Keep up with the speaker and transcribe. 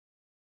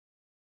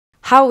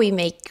How we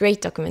make great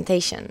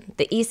documentation,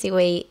 the easy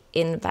way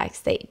in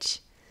Backstage.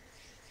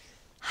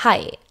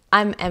 Hi,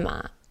 I'm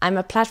Emma. I'm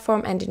a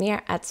platform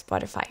engineer at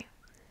Spotify.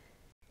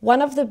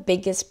 One of the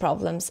biggest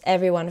problems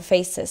everyone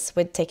faces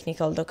with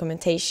technical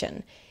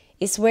documentation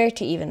is where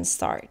to even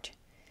start.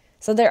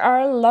 So there are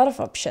a lot of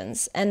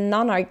options and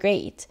none are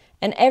great,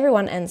 and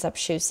everyone ends up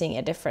choosing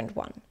a different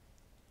one.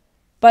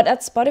 But at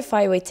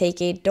Spotify we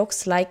take a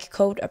docs-like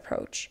code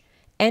approach.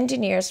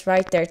 Engineers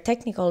write their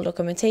technical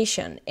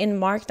documentation in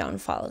Markdown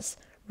files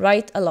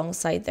right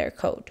alongside their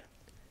code.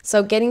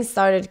 So getting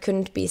started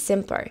couldn't be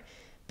simpler,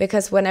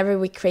 because whenever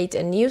we create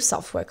a new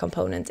software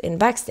component in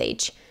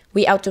Backstage,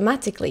 we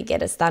automatically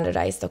get a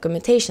standardized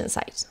documentation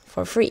site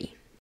for free.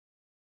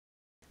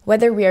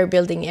 Whether we are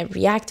building a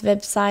React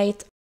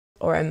website,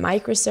 or a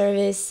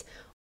microservice,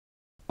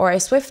 or a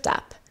Swift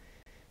app,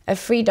 a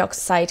free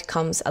docs site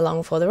comes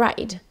along for the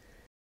ride.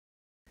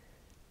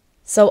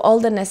 So all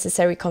the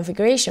necessary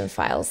configuration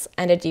files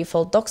and the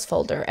default docs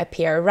folder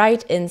appear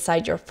right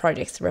inside your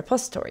project's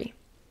repository.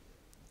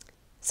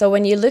 So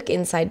when you look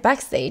inside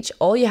Backstage,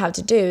 all you have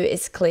to do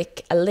is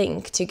click a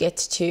link to get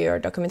to your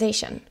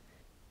documentation.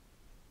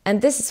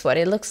 And this is what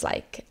it looks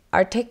like.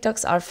 Our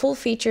TechDocs are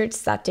full-featured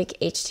static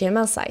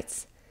HTML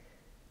sites.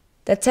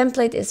 The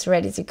template is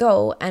ready to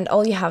go, and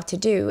all you have to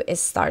do is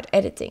start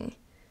editing.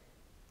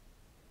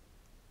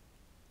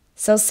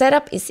 So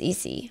setup is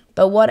easy,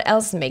 but what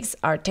else makes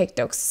our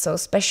TechDocs so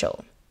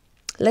special?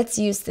 Let's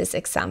use this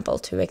example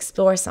to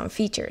explore some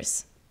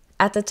features.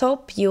 At the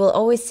top, you will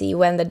always see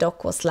when the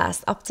doc was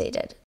last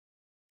updated,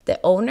 the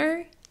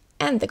owner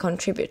and the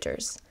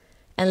contributors,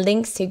 and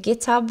links to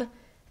GitHub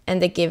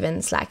and the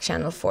given Slack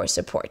channel for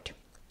support.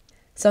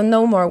 So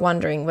no more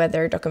wondering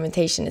whether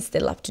documentation is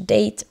still up to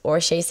date or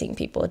chasing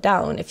people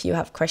down if you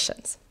have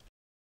questions.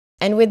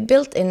 And with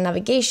built-in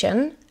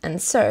navigation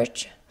and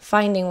search,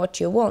 finding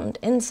what you want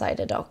inside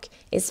a doc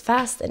is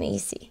fast and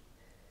easy.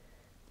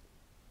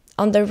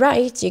 On the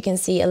right, you can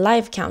see a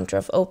live counter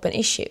of open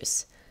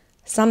issues,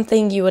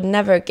 something you would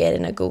never get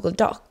in a Google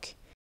Doc.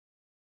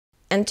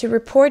 And to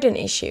report an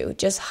issue,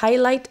 just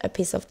highlight a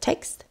piece of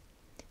text,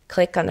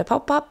 click on the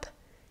pop-up,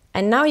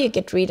 and now you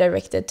get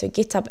redirected to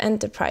GitHub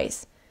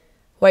Enterprise,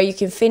 where you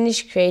can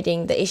finish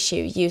creating the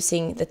issue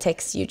using the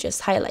text you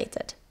just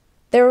highlighted.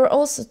 There are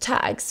also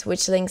tags,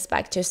 which links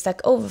back to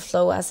Stack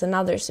Overflow as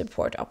another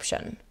support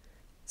option.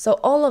 So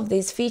all of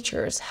these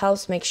features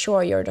helps make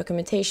sure your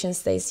documentation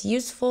stays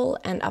useful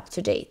and up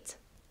to date.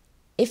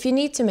 If you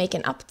need to make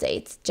an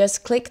update,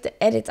 just click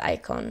the edit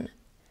icon.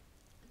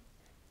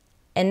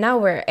 And now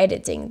we're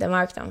editing the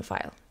Markdown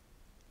file.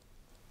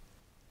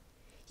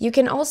 You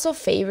can also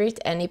favorite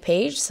any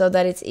page so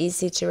that it's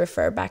easy to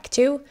refer back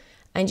to,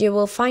 and you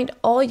will find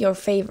all your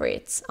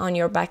favorites on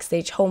your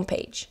Backstage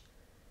homepage.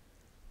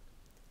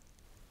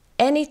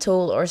 Any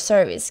tool or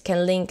service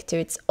can link to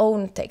its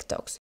own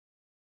TechDocs,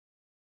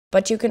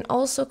 but you can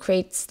also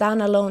create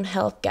standalone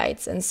help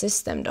guides and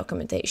system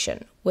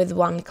documentation with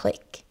one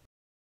click.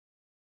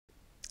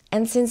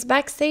 And since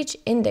Backstage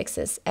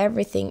indexes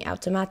everything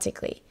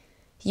automatically,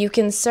 you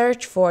can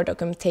search for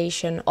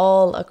documentation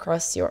all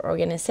across your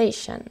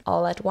organization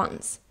all at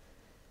once.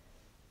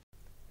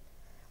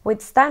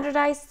 With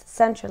standardized,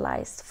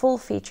 centralized,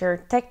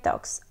 full-featured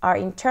TechDocs, our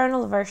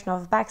internal version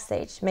of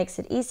Backstage makes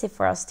it easy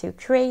for us to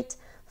create,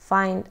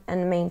 find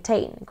and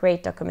maintain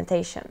great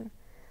documentation.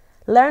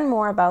 Learn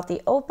more about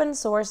the open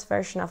source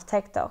version of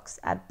TechDocs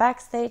at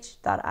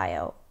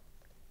backstage.io.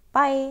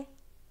 Bye!